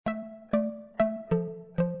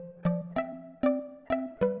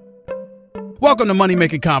Welcome to Money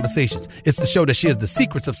Making Conversations. It's the show that shares the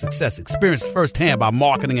secrets of success, experienced firsthand by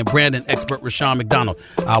marketing and branding expert Rasheed McDonald.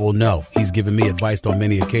 I will know he's given me advice on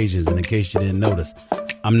many occasions, and in case you didn't notice,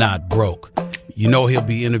 I'm not broke. You know he'll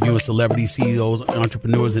be interviewing celebrity CEOs,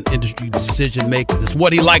 entrepreneurs, and industry decision makers. It's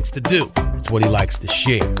what he likes to do. It's what he likes to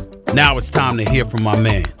share. Now it's time to hear from my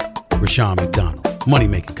man, Rasheed McDonald. Money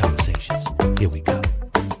Making Conversations. Here we go.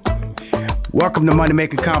 Welcome to Money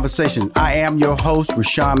Making Conversations. I am your host,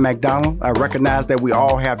 Rasheed McDonald. I recognize that we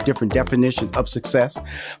all have different definitions of success.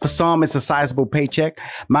 For some, it's a sizable paycheck.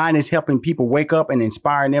 Mine is helping people wake up and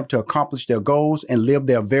inspiring them to accomplish their goals and live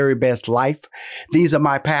their very best life. These are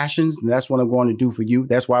my passions, and that's what I'm going to do for you.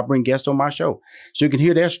 That's why I bring guests on my show, so you can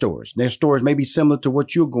hear their stories. Their stories may be similar to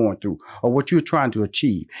what you're going through or what you're trying to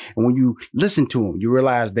achieve. And when you listen to them, you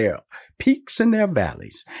realize there are peaks and their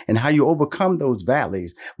valleys, and how you overcome those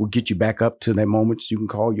valleys will get you back up to that moments you can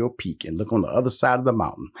call your peak and look on the other side of the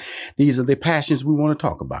mountain. These are the passions we want to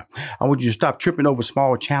talk about. I want you to stop tripping over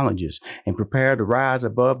small challenges and prepare to rise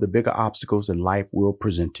above the bigger obstacles that life will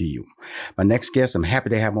present to you. My next guest, I'm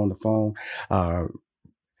happy to have on the phone.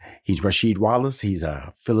 He's Rasheed Wallace. He's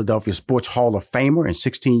a Philadelphia Sports Hall of Famer and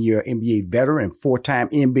 16-year NBA veteran and 4-time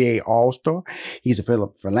NBA All-Star. He's a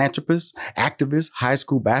philanthropist, activist, high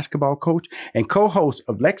school basketball coach, and co-host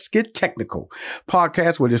of Let's Get Technical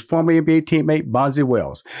podcast with his former NBA teammate, Bonzi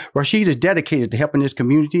Wells. Rasheed is dedicated to helping his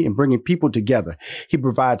community and bringing people together. He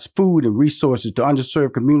provides food and resources to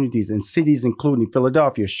underserved communities in cities including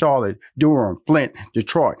Philadelphia, Charlotte, Durham, Flint,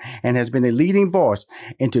 Detroit, and has been a leading voice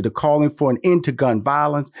into the calling for an end to gun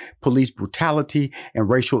violence, police brutality, and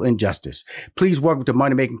racial injustice. Please welcome to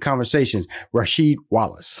Money Making Conversations, Rasheed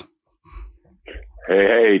Wallace.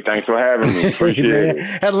 Hey, thanks for having me. Appreciate it.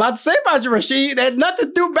 Had a lot to say about you, Rasheed. It had nothing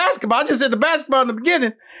to do with basketball. I just said the basketball in the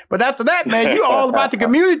beginning. But after that, man, you're all about the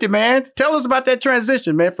community, man. Tell us about that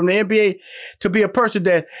transition, man, from the NBA to be a person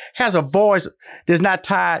that has a voice that's not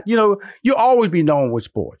tied. You know, you always be known with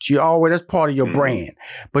sports. That's part of your brand.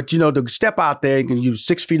 But, you know, to step out there, you're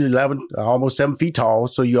 6'11", almost 7 feet tall.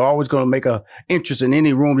 So you're always going to make an interest in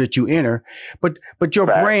any room that you enter. But your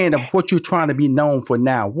brand of what you're trying to be known for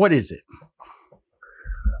now, what is it?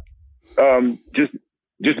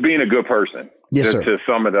 Just being a good person. Yes, sir. To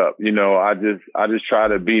sum it up, you know, I just try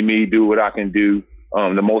to be me, do what I can do.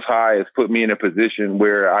 The Most High has put me in a position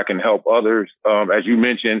where I can help others. As you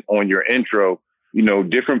mentioned on your intro, you know,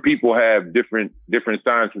 different people have different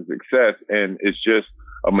signs of success, and it's just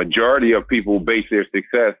a majority of people base their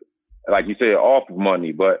success, like you said, off of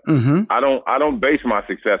money. But I don't base my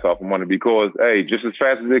success off of money because, hey, just as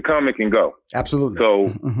fast as it comes, it can go. Absolutely.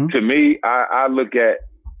 So to me, I look at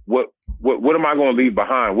what am I going to leave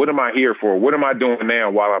behind? What am I here for? What am I doing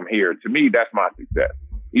now while I'm here? To me, that's my success.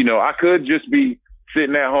 You know, I could just be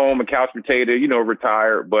sitting at home, a couch potato, you know,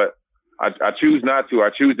 retired, but I choose not to.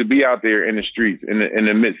 I choose to be out there in the streets, in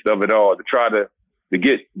the midst of it all, to try to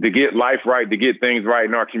get life right, to get things right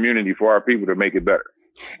in our community for our people to make it better.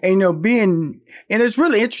 And, you know, and it's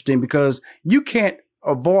really interesting because you can't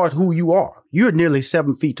avoid who you are. You're nearly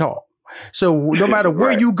 7 feet tall. So no matter where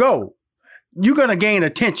right. you go, you're going to gain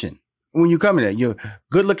attention when you come in there. You're a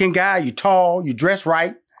good looking guy, you're tall, you dress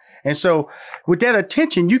right. And so with that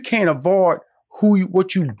attention, you can't avoid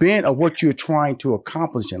what you've been or what you're trying to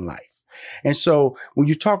accomplish in life. And so when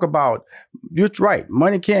you talk about, you're right,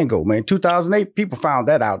 money can go, man. 2008, people found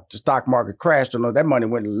that out. The stock market crashed. That money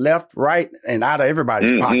went left, right, and out of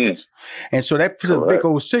everybody's pockets. And so that puts a big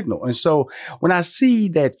old signal. And so when I see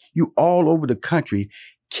that you all over the country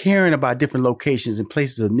caring about different locations and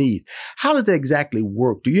places of need, how does that exactly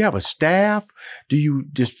work? Do you have a staff? Do you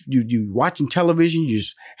just you watching television? You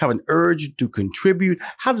just have an urge to contribute?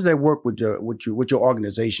 How does that work with your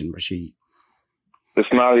organization, Rasheed? It's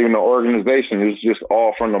not even an organization. It's just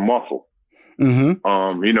all from the muscle. You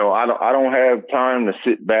know, I don't have time to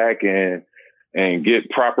sit back and get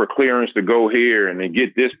proper clearance to go here and then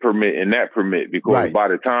get this permit and that permit, because by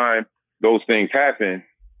the time those things happen,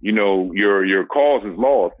 you know, your cause is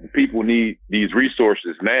lost. People need these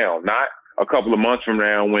resources now, not a couple of months from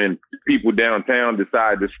now when people downtown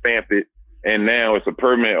decide to stamp it and now it's a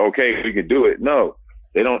permit. Okay, we can do it. No,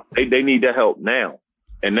 they don't. They need the help now,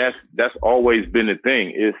 and that's always been the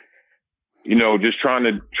thing. It's, you know, just trying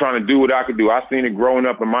to do what I could do. I seen it growing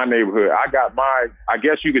up in my neighborhood. I got I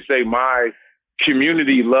guess you could say my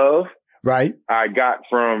community love. Right. I got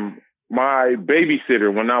from my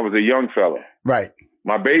babysitter when I was a young fella. Right.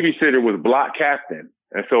 My babysitter was block captain.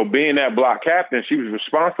 And so being that block captain, she was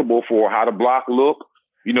responsible for how the block looked,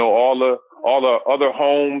 you know, all the other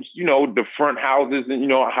homes, you know, the front houses and, you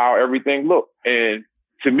know, how everything looked. And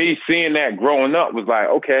to me, seeing that growing up was like,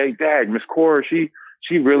 okay, dag, Miss Cora, she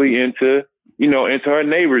really into, into her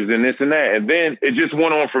neighbors and this and that. And then it just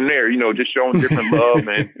went on from there, just showing different love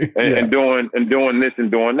and doing this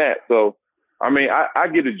and doing that. So, I mean, I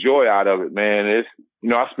get a joy out of it, man. It's,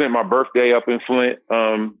 I spent my birthday up in Flint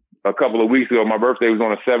a couple of weeks ago. My birthday was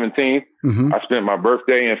on the 17th. Mm-hmm. I spent my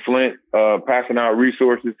birthday in Flint passing out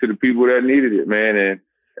resources to the people that needed it, man.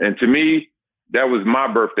 And to me, that was my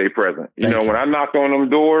birthday present. When I knocked on them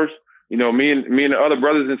doors, me and the other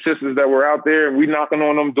brothers and sisters that were out there, and we knocking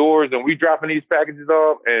on them doors and we dropping these packages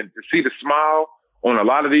off, and to see the smile on a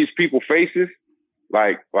lot of these people's faces,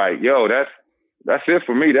 like, yo, that's it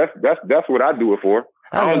for me. That's what I do it for.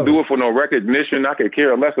 I don't do it for no recognition. I could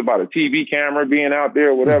care less about a TV camera being out there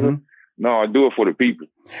or whatever. Mm-hmm. No, I do it for the people.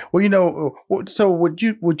 Well, so would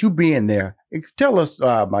you being there, tell us,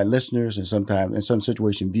 my listeners, and sometimes in some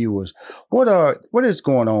situation viewers, what is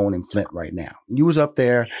going on in Flint right now? You was up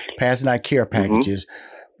there passing out care packages,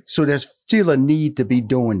 so there's still a need to be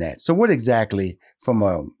doing that. So what exactly, from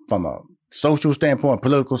a social standpoint,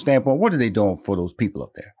 political standpoint, what are they doing for those people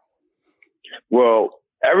up there? Well,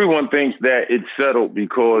 everyone thinks that it's settled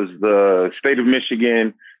because the state of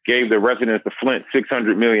Michigan gave the residents of Flint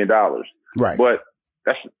 $600 million. Right. But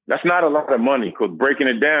that's not a lot of money, because breaking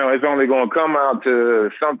it down, it's only going to come out to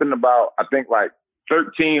something about, I think, like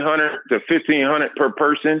 $1,300 to $1,500 per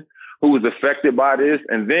person who was affected by this.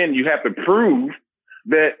 And then you have to prove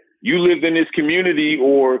that you lived in this community,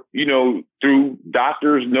 or, through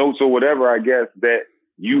doctor's notes or whatever, I guess, that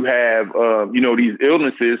you have, these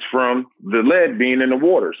illnesses from the lead being in the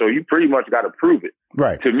water. So you pretty much got to prove it.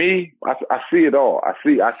 Right. To me, I see it all. I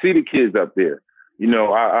see the kids up there.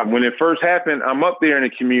 When it first happened, I'm up there in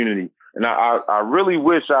the community, and I really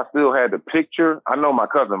wish I still had the picture. I know my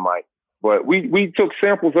cousin might, but we took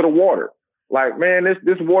samples of the water. Like, man,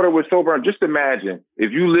 this water was so brown. Just imagine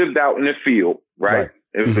if you lived out in the field, right?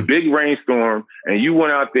 It was a big rainstorm, and you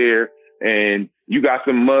went out there and you got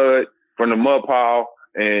some mud from the mud pile,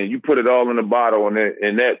 and you put it all in a bottle, and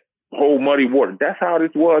that whole muddy water. That's how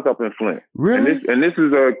this was up in Flint. Really? And this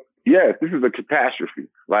is a catastrophe.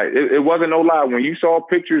 Like, it wasn't no lie. When you saw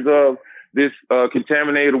pictures of this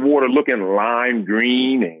contaminated water looking lime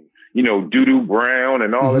green and, doo-doo brown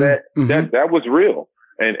and all of that, that was real.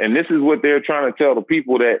 And this is what they're trying to tell the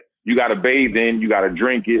people, that you got to bathe in, you got to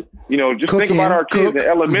drink it. Just think about our kids in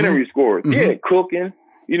elementary schools. Yeah, cooking.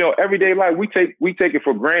 Everyday life, we take it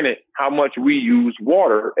for granted how much we use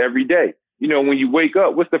water every day. When you wake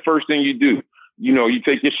up, what's the first thing you do? You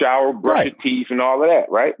take your shower, brush your teeth, and all of that,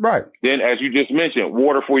 right? Right. Then, as you just mentioned,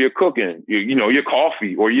 water for your cooking, your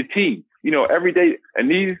coffee or your tea. Every day, and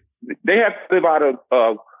they have to live out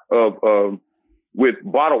of with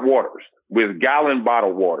bottled waters, with gallon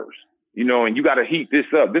bottled waters. And you got to heat this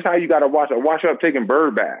up. This is how you got to wash up taking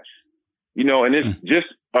bird baths. And it's just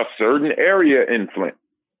a certain area in Flint.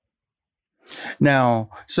 Now,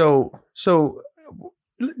 so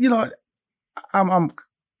I'm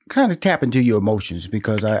kind of tapping into your emotions,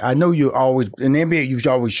 because I know you're always, in the NBA, you've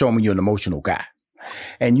always shown me you're an emotional guy.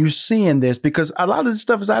 And you're seeing this because a lot of this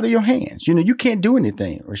stuff is out of your hands. You can't do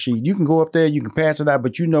anything, Rasheed. You can go up there, you can pass it out,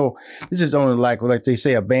 but this is only like they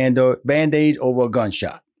say, a band-aid over a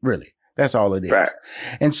gunshot. Really. That's all it is. Right.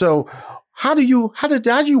 And so how do you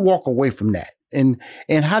walk away from that? And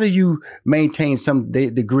how do you maintain some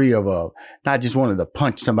degree of not just wanting to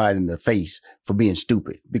punch somebody in the face for being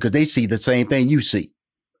stupid, because they see the same thing you see,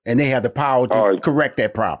 and they have the power to correct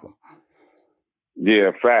that problem?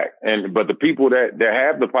 Yeah, fact. But the people that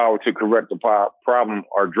have the power to correct the problem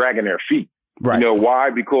are dragging their feet. Right. Why?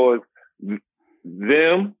 Because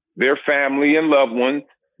their family and loved ones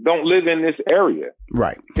don't live in this area.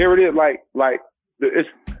 Right. Here it is. Like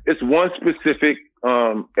it's one specific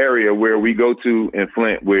area where we go to in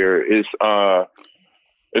Flint, where it's a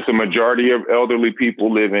majority of elderly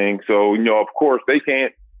people living. So, of course, they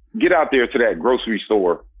can't get out there to that grocery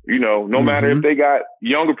store. No matter if they got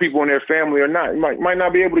younger people in their family or not, you might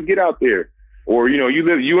not be able to get out there. Or, you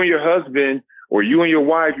and your husband, or you and your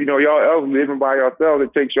wife, y'all elderly living by yourselves.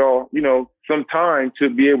 It takes y'all, some time to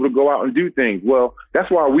be able to go out and do things. Well,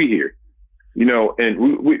 that's why we here, and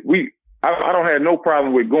I don't have no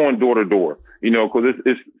problem with going door to door, because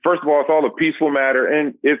it's first of all, it's all a peaceful matter.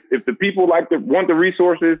 And if the people want the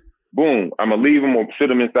resources, boom, I'm gonna leave them or sit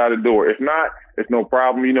them inside the door. If not, it's no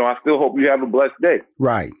problem. I still hope you have a blessed day.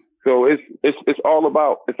 Right. So it's all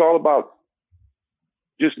about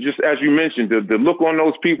just as you mentioned, the look on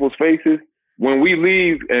those people's faces when we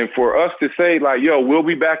leave, and for us to say like, yo, we'll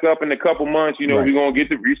be back up in a couple months. We're gonna get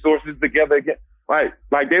the resources together again.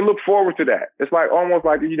 Like they look forward to that. It's like almost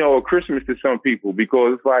like a Christmas to some people,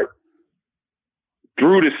 because it's like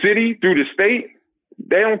through the city, through the state,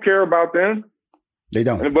 they don't care about them. They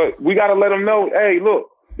don't. But we got to let them know, hey, look,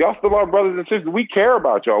 y'all still our brothers and sisters. We care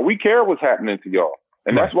about y'all. We care what's happening to y'all.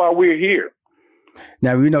 And that's why we're here.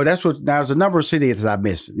 Now, there's a number of cities I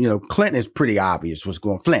missed. Clinton is pretty obvious what's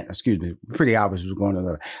going Flint, excuse me, pretty obvious what's going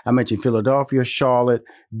on. I mentioned Philadelphia, Charlotte,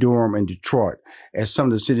 Durham, and Detroit as some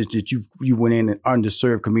of the cities that you went in and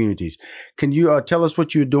underserved communities. Can you tell us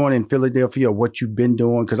what you're doing in Philadelphia or what you've been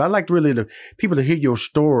doing? Because I like really the people to hear your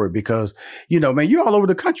story because, man, you're all over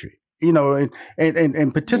the country.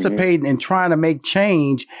 And participating and trying to make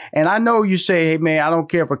change. And I know you say, hey, man, I don't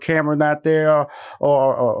care if a camera not there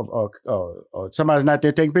or somebody's not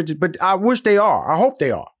there taking pictures, but I wish they are. I hope they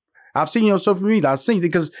are. I've seen you on social media. I've seen it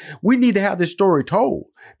because we need to have this story told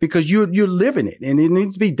because you're living it and it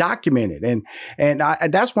needs to be documented. And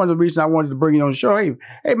that's one of the reasons I wanted to bring you on the show.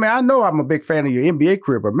 Hey, man, I know I'm a big fan of your NBA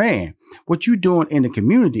career, but man, what you're doing in the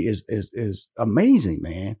community is amazing,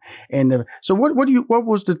 man. And so what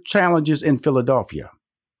was the challenges in Philadelphia?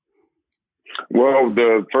 Well,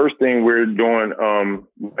 the first thing we're doing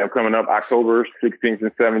coming up October 16th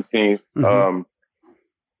and 17th. Mm-hmm.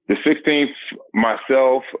 The 16th,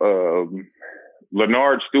 myself,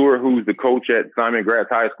 Leonard Stewart, who's the coach at Simon Gratz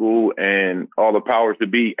High School, and all the powers to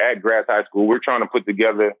be at Gratz High School, we're trying to put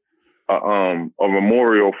together a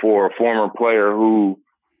memorial for a former player who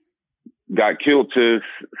got killed to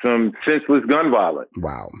some senseless gun violence.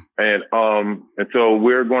 Wow. And so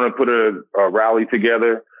we're going to put a rally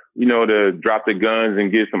together, to drop the guns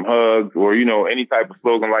and get some hugs or, any type of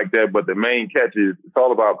slogan like that. But the main catch is it's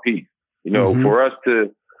all about peace. For us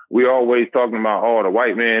we always talking about, the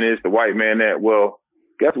white man is, the white man that. Well,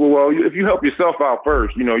 guess what? Well, if you help yourself out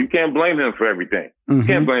first, you can't blame him for everything. You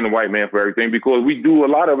can't blame the white man for everything because we do a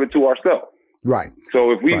lot of it to ourselves. Right.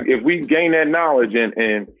 So if we gain that knowledge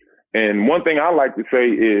and one thing I like to say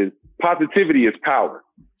is positivity is power.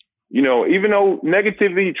 Even though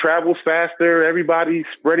negativity travels faster, everybody's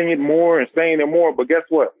spreading it more and saying it more. But guess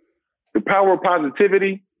what? The power of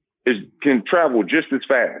positivity can travel just as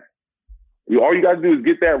fast. All you got to do is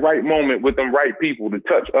get that right moment with them right people to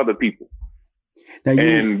touch other people.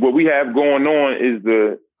 And what we have going on is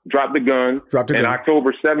the Drop the Gun. And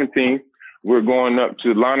October 17th, we're going up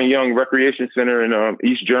to Lonnie Young Recreation Center in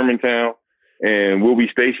East Germantown. And we'll be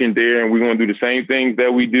stationed there. And we're going to do the same things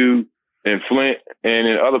that we do in Flint and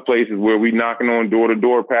in other places where we knocking on door to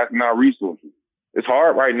door, passing out resources. It's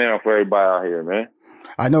hard right now for everybody out here, man.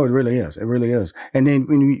 I know it really is. It really is. And then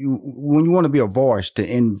when you want to be a voice to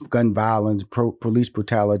end gun violence, police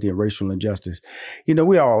brutality, and racial injustice,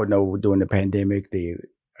 we all know during the pandemic,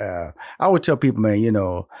 I would tell people, man,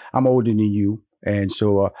 I'm older than you. And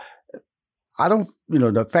so I don't,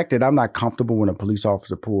 the fact that I'm not comfortable when a police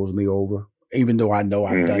officer pulls me over, even though I know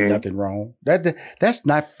I've done nothing wrong, that's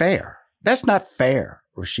not fair. That's not fair,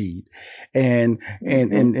 Rasheed. And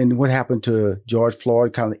what happened to George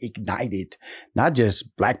Floyd kind of ignited not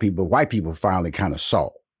just black people, but white people finally kind of saw.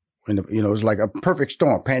 And, it's like a perfect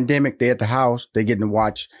storm. Pandemic, they're at the house, they're getting to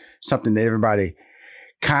watch something that everybody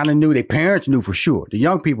kind of knew. Their parents knew for sure. The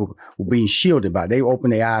young people were being shielded by it. They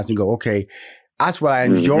open their eyes and go, okay, that's why I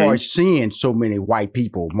enjoy seeing so many white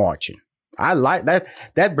people marching. I like that.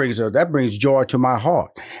 That brings joy to my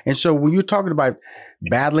heart. And so when you're talking about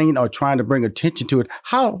battling or trying to bring attention to it,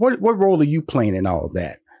 what role are you playing in all of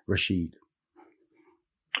that, Rasheed?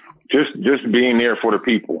 Just being there for the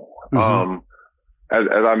people. As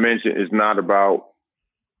I mentioned, it's not about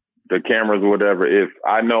the cameras or whatever. If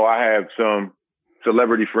I know I have some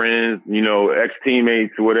celebrity friends,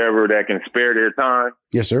 ex-teammates or whatever that can spare their time.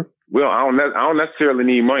 Yes, sir. Well, I don't necessarily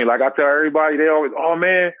need money. Like I tell everybody, they always, oh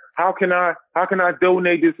man, how can I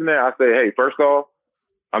donate this and that? I say, hey, first off,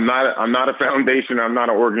 I'm not a foundation. I'm not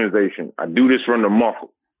an organization. I do this from the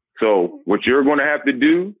muscle. So what you're going to have to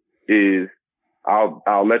do is I'll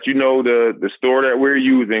let you know the store that we're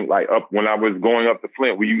using. Like when I was going up to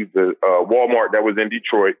Flint, we used the Walmart that was in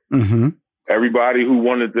Detroit. Mm-hmm. Everybody who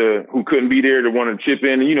couldn't be there, to want to chip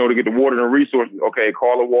in, to get the water and resources. Okay,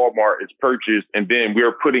 call a Walmart. It's purchased, and then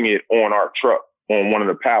we're putting it on our truck, on one of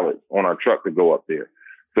the pallets on our truck to go up there.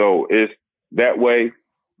 So it's that way,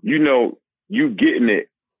 you getting it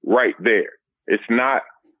right there. It's not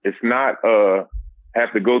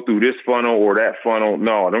have to go through this funnel or that funnel.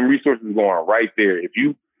 No, them resources are going right there. If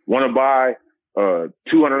you want to buy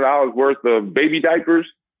 $200 worth of baby diapers,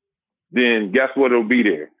 then guess what? It'll be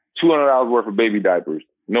there. $200 worth of baby diapers.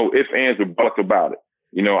 No ifs, ands, or buts about it.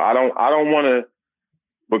 I don't want to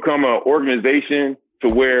become an organization to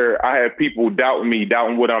where I have people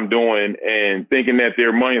doubting what I'm doing and thinking that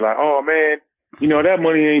their money, like, oh man, that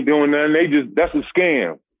money ain't doing nothing. That's a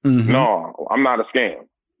scam. Mm-hmm. No, I'm not a scam.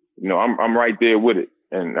 I'm right there with it,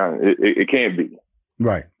 and it can't be.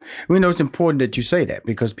 Right. We know it's important that you say that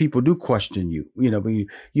because people do question you. But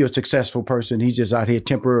you're a successful person. He's just out here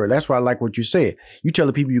temporary. That's why I like what you said. You tell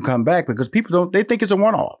the people you come back because they think it's a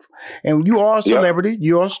one-off. And you are a celebrity.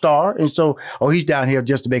 You're a star. And so, he's down here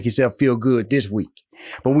just to make himself feel good this week.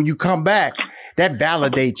 But when you come back, that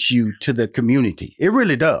validates you to the community. It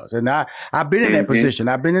really does. And I've been in that position.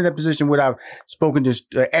 I've been in that position where I've spoken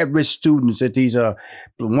to at-risk students that these are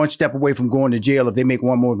one step away from going to jail if they make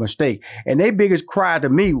one more mistake. And their biggest cry to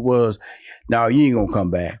me was, "No, you ain't gonna come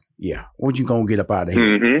back. Yeah, what you gonna get up out of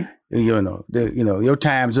here? Your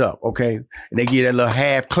time's up, okay?" And they get that little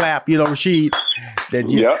half clap, Rasheed.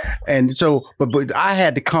 And so, but I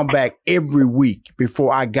had to come back every week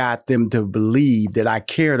before I got them to believe that I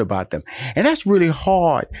cared about them, and that's really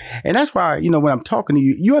hard. And that's why, when I'm talking to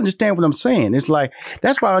you, you understand what I'm saying. It's like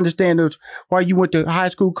that's why I understand why you went to high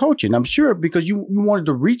school coaching. I'm sure because you wanted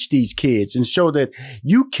to reach these kids and show that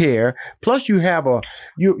you care. Plus, you have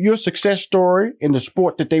your success story in the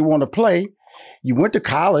sport that they want to play. You went to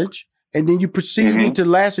college, and then you proceeded to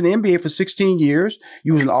last in the NBA for 16 years.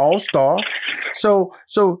 You was an all-star. So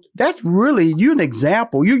that's really, you're an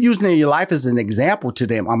example. You're using your life as an example to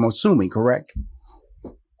them, I'm assuming, correct?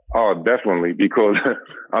 Oh, definitely, because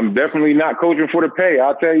I'm definitely not coaching for the pay.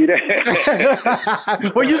 I'll tell you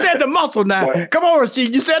that. Well, you said the muscle now. Come on,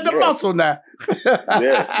 Rasheed. You said the muscle now. It's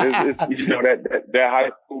that high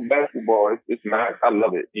school basketball, it's nice. I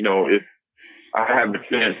love it. I have the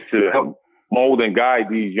chance to help mold and guide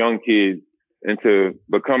these young kids into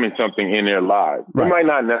becoming something in their lives. Right. You might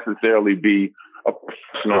not necessarily be a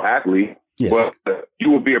professional athlete, but you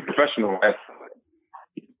will be a professional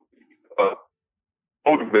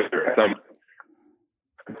motivator.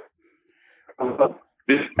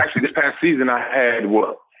 This past season, I had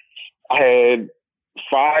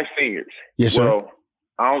 5 seniors. Yes, sir. Well,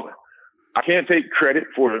 I can't take credit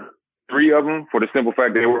for 3 of them for the simple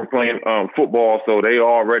fact that they were playing football, so they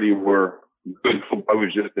already were good football. It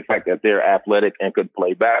was just the fact that they're athletic and could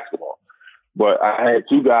play basketball. But I had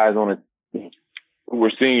 2 guys on it who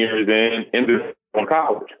were seniors and ended on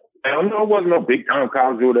college. And I know it wasn't no big time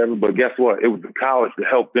college or whatever, but guess what? It was the college to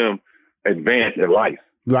help them advance in life.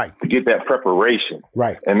 Right. To get that preparation.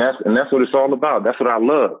 Right. And that's what it's all about. That's what I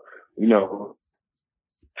love. It's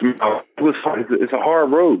a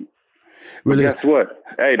hard road. Really? But guess what?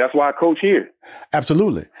 Hey, that's why I coach here.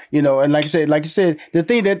 Absolutely. And like you said, the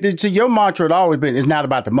thing that your mantra had always been is not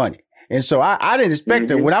about the money. And so I didn't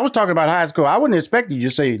expect it. When I was talking about high school, I wouldn't expect you to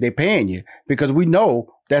say they're paying you because we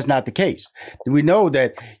know that's not the case. We know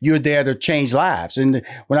that you're there to change lives. And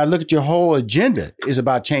when I look at your whole agenda, is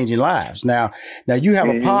about changing lives. Now you have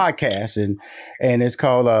a podcast and it's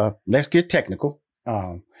called Let's Get Technical.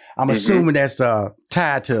 I'm assuming that's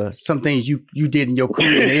tied to some things you did in your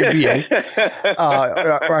career in the NBA.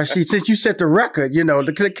 Rasheed, since you set the record, can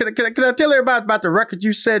I tell everybody about the record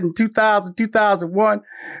you set in 2000, 2001?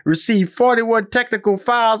 Received 41 technical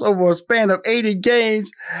fouls over a span of 80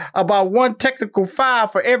 games, about 1 technical foul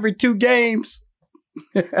for every 2 games.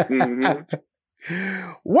 What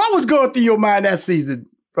was going through your mind that season,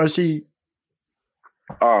 Rasheed?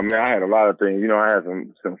 Oh man, I had a lot of things. I had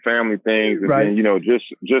some family things, and then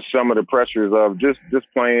just some of the pressures of just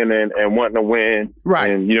playing and wanting to win, right?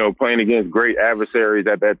 And playing against great adversaries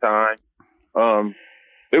at that time.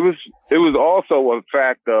 It was also a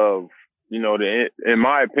fact of in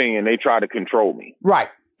my opinion, they try to control me, right?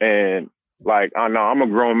 And I know I'm a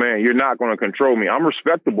grown man. You're not going to control me. I'm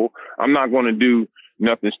respectable. I'm not going to do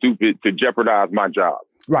nothing stupid to jeopardize my job,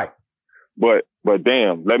 right? But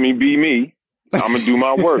damn, let me be me. I'm gonna do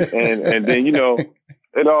my work, and then it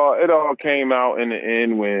all came out in the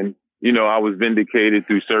end when I was vindicated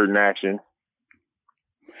through certain actions.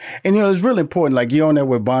 And it's really important. Like you're on there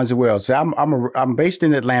with Bonzi Wells. So I'm based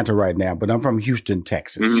in Atlanta right now, but I'm from Houston,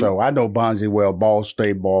 Texas. So I know Bonzi Wells, Ball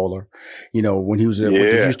State baller. When he was with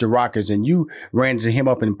the Houston Rockets, and you ran into him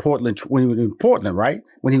up in Portland when he was in Portland, right?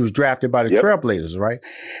 When he was drafted by the Trailblazers, right?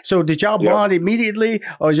 So did y'all bond immediately,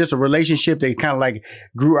 or just a relationship that kind of like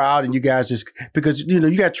grew out, and you guys just because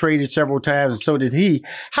you got traded several times, and so did he.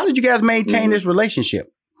 How did you guys maintain this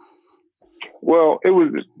relationship? Well, it was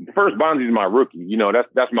first. Bonzi's my rookie.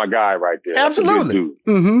 That's my guy right there. Absolutely.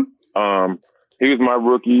 He was my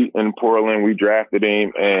rookie in Portland. We drafted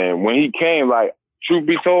him, and when he came, truth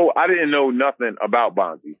be told, I didn't know nothing about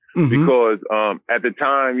Bonzi because at the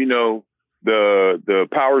time, the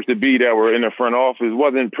powers that be that were in the front office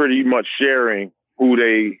wasn't pretty much sharing who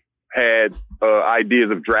they had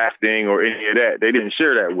ideas of drafting or any of that. They didn't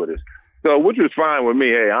share that with us, so which was fine with me.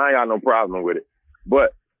 Hey, I ain't got no problem with it,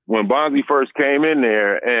 but when Bonzi first came in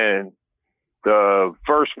there and the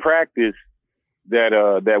first practice,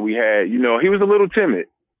 that we had. You know, he was a little timid.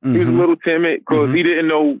 Mm-hmm. He was a little timid because he didn't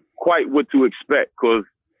know quite what to expect because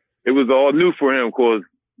it was all new for him. Because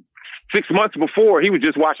 6 months before, he was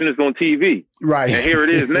just watching this on TV. Right. And here it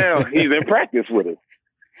is now. He's in practice with it.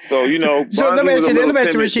 So, you know. So let me ask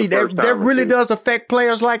you, Rasheed, that really does affect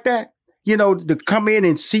players like that? You know, to come in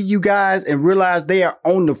and see you guys and realize they are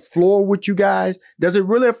on the floor with you guys. Does it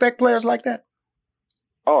really affect players like that?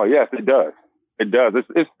 Oh, yes, it does. It does.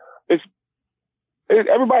 It's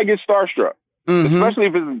everybody gets starstruck, especially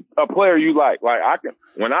if it's a player you like. Like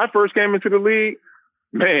when I first came into the league,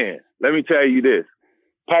 man, let me tell you this.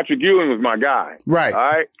 Patrick Ewing was my guy. Right. All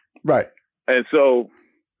right. Right. And so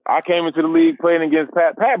I came into the league playing against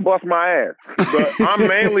Pat. Pat bust my ass. But I'm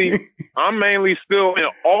mainly still in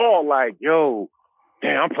awe, like, yo,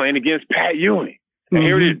 damn, I'm playing against Pat Ewing. And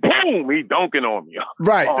here it is, boom, he dunking on me.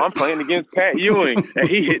 Right. Oh, I'm playing against Pat Ewing. And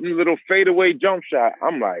he hitting a little fadeaway jump shot.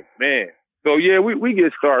 I'm like, man. So, yeah, we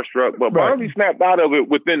get starstruck. But Barnsley snapped out of it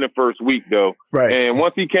within the first week, though. Right. And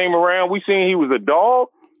once he came around, we seen he was a dog.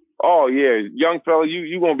 Oh, yeah, young fella,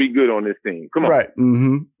 you going to be good on this team. Come on. Right.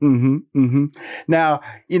 Now,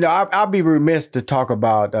 you know, I'll be remiss to talk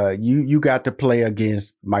about you got to play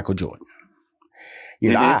against Michael Jordan.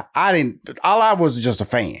 You know, I didn't, all I was just a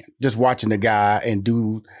fan, just watching the guy and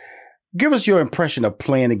give us your impression of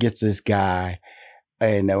playing against this guy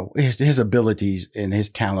and his abilities and his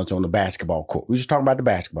talents on the basketball court. We're just talking about the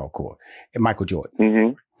basketball court and Michael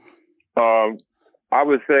Jordan. I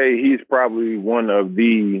would say he's probably one of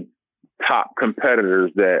the top competitors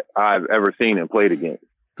that I've ever seen and played against.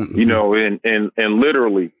 You know, and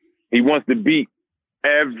literally, he wants to beat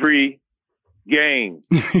every game.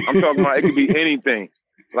 I'm talking about it could be anything.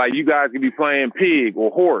 Like you guys could be playing pig or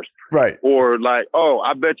horse. Right. Or like, oh,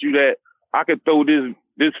 I bet you that I could throw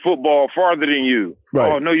this football farther than you.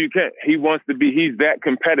 Right. Oh, no, you can't. He's that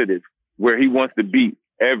competitive where he wants to beat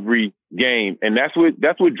every game. And that's what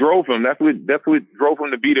drove him. That's what drove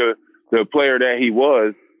him to be the player that he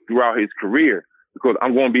was throughout his career, because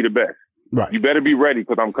I'm going to be the best. Right. You better be ready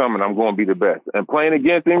because I'm coming. I'm going to be the best. And playing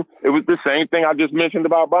against him, it was the same thing I just mentioned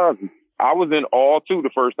about Bonzi. I was in awe too the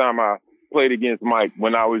first time I played against Mike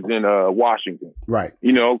when I was in Washington. Right.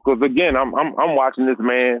 You know, because again, I'm watching this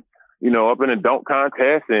man, you know, up in a dunk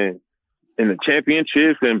contest and in the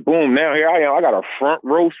championships, and boom, now here I am. I got a front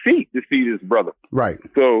row seat to see this brother. Right.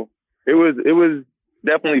 So it was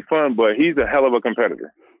definitely fun, but he's a hell of a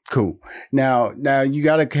competitor. Cool. Now you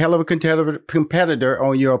got a hell of a competitor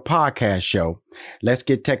on your podcast show. Let's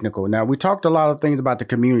get technical. Now, we talked a lot of things about the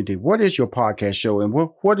community. What is your podcast show, and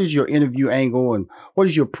what is your interview angle, and what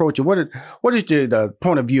is your approach, and what is the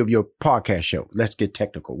point of view of your podcast show? Let's get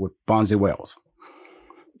technical with Bonzi Wells.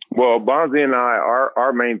 Well, Bonzi and I,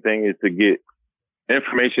 our main thing is to get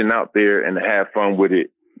information out there and to have fun with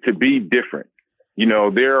it, to be different. You know,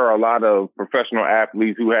 there are a lot of professional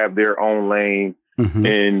athletes who have their own lane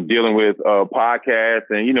in dealing with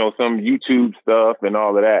podcasts and, you know, some YouTube stuff and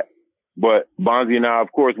all of that. But Bonzi and I,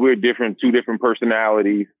 of course, we're different, two different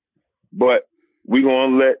personalities, but we're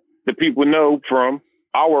going to let the people know from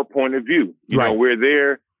our point of view. You know, we're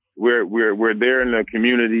there. We're there in the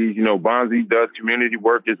communities. You know, Bonzi does community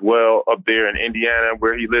work as well up there in Indiana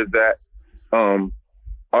where he lives at.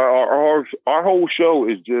 Our whole show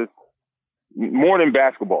is just more than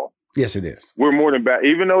basketball. Yes, it is. We're more than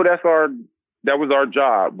even though that was our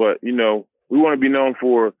job, but you know, we want to be known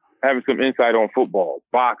for having some insight on football,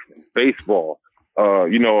 boxing, baseball,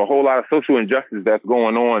 you know, a whole lot of social injustice that's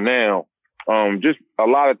going on now. Just a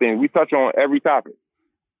lot of things. We touch on every topic.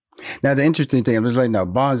 Now, the interesting thing, I'm just letting you know,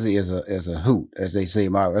 Bonzi is a hoot, as they say.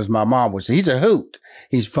 As my mom would say, he's a hoot.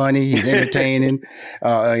 He's funny. He's entertaining.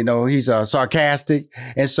 You know, he's sarcastic,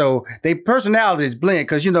 and so their personalities blend.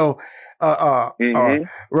 Because you know,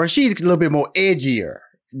 Rasheed's a little bit more edgier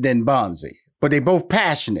than Bonzi, but they're both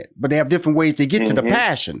passionate. But they have different ways to get to the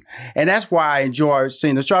passion, and that's why I enjoy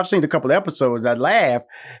seeing the show. I've seen a couple of episodes. I laugh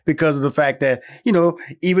because of the fact that, you know,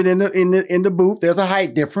 even in the booth, there's a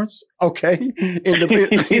height difference. Okay, and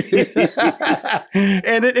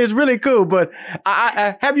it's really cool. But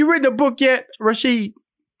I have you read the book yet, Rasheed?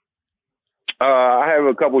 I have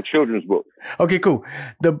a couple children's books. Okay, cool.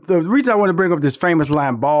 The reason I want to bring up this famous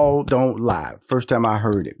line, "Ball don't lie." First time I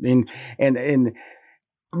heard it, and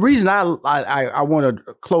reason I want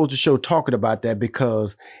to close the show talking about that,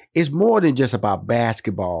 because it's more than just about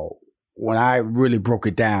basketball. When I really broke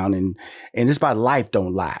it down, and it's about life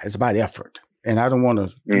don't lie. It's about effort. And I don't want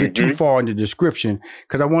to get too far into the description,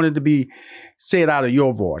 because I wanted to be said out of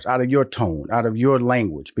your voice, out of your tone, out of your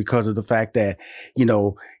language, because of the fact that, you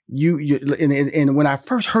know, and when I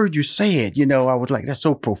first heard you say it, you know, I was like, that's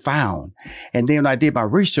so profound. And then when I did my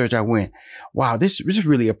research, I went, wow, this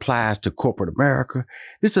really applies to corporate America.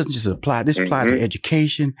 This doesn't just apply. This applies to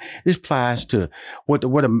education. This applies to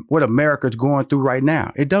what America's going through right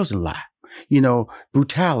now. It doesn't lie. You know,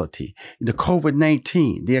 brutality, the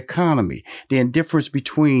COVID-19, the economy, the indifference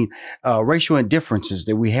between racial indifferences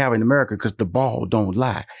that we have in America, because the ball don't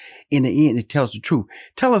lie. In the end, it tells the truth.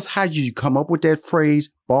 Tell us how you come up with that phrase,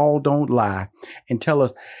 ball don't lie, and tell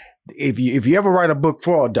us if you ever write a book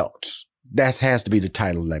for adults, that has to be the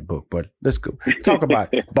title of that book. But let's go talk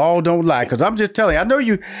about it. Ball don't lie, because I'm just telling you,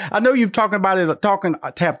 I know you've talked about it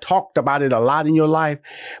a lot in your life,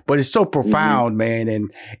 but it's so profound, man,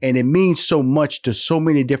 and it means so much to so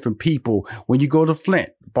many different people. When you go to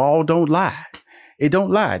Flint, ball don't lie. It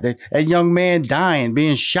don't lie. That young man dying,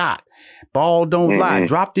 being shot, ball don't lie.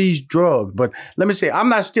 Drop these drugs. But let me say, I'm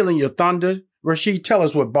not stealing your thunder. Rasheed, tell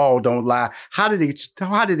us what ball don't lie. How did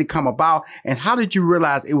it come about, and how did you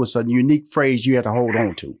realize it was a unique phrase you had to hold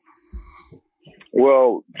on to?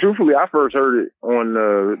 Well, truthfully, I first heard it on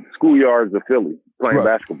the schoolyards of Philly playing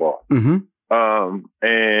basketball. And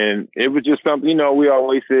it was just something, you know, we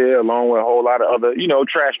always said, along with a whole lot of other, you know,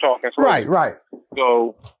 trash talking. Right.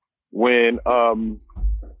 So when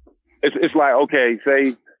it's like, okay,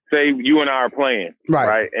 say you and I are playing,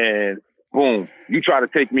 right? And boom, you try to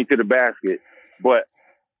take me to the basket,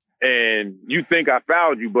 and you think I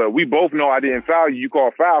fouled you, but we both know I didn't foul you. You call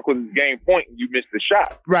foul because it's game point and you missed the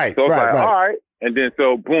shot. Right. So it's all right. And then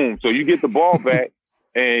so boom, so you get the ball back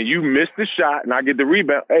and you miss the shot and I get the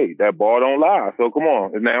rebound. Hey, that ball don't lie. So come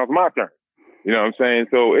on, now it's my turn. You know what I'm saying?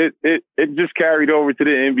 So it just carried over to the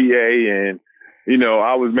NBA, and you know,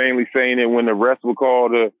 I was mainly saying it when the refs would call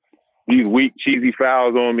these weak, cheesy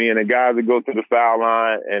fouls on me, and the guys would go to the foul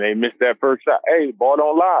line and they miss that first shot. Hey, ball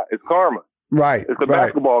don't lie. It's karma. Right. It's the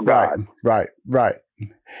basketball god. Right.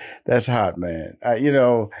 That's hot, man. You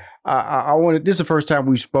know, I wanted. This is the first time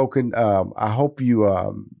we've spoken. I hope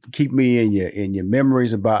you keep me in your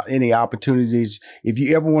memories about any opportunities. If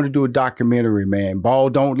you ever want to do a documentary, man, ball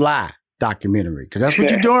don't lie documentary, because that's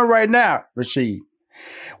what you're doing right now, Rasheed.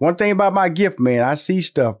 One thing about my gift, man, I see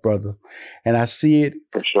stuff, brother, and I see it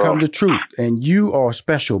come to truth. And you are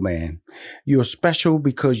special, man. You're special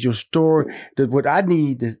because your story, what I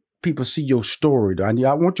need is people see your story.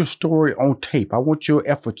 I want your story on tape. I want your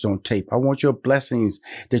efforts on tape. I want your blessings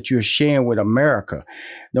that you're sharing with America,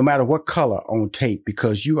 no matter what color, on tape,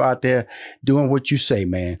 because you out there doing what you say,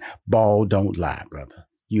 man. Ball don't lie, brother.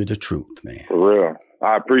 You're the truth, man. For real.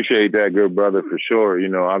 I appreciate that, good brother, for sure. You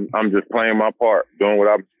know, I'm just playing my part, doing what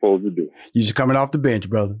I'm supposed to do. You're just coming off the bench,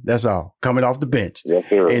 brother. That's all. Coming off the bench. Yes,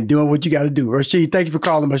 sir. And doing what you got to do. Rasheed, thank you for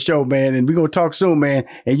calling my show, man. And we're going to talk soon, man.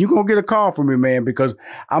 And you're going to get a call from me, man, because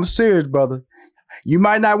I'm serious, brother. You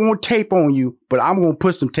might not want tape on you, but I'm going to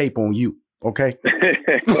put some tape on you. Okay.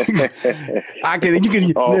 You can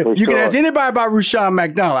ask anybody about Rasheed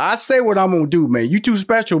McDonald. I say what I'm gonna do, man. You too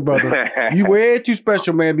special, brother. You way too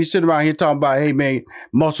special, man. Be sitting around here talking about, hey man,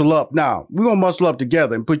 muscle up. Now we're gonna muscle up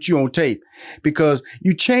together and put you on tape, because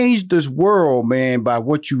you changed this world, man, by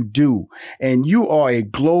what you do, and you are a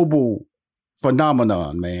global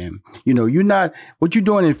phenomenon, man. You know, what you're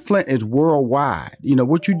doing in Flint is worldwide. You know,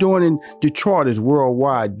 what you're doing in Detroit is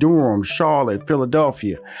worldwide. Durham, Charlotte,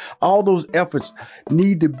 Philadelphia. All those efforts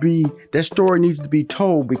that story needs to be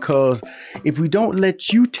told, because if we don't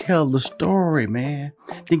let you tell the story, man,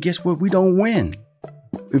 then guess what? We don't win.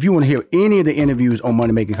 If you want to hear any of the interviews on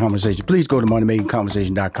Money Making Conversation, please go to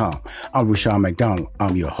moneymakingconversation.com. I'm Rasheed McDonald.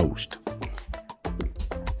 I'm your host.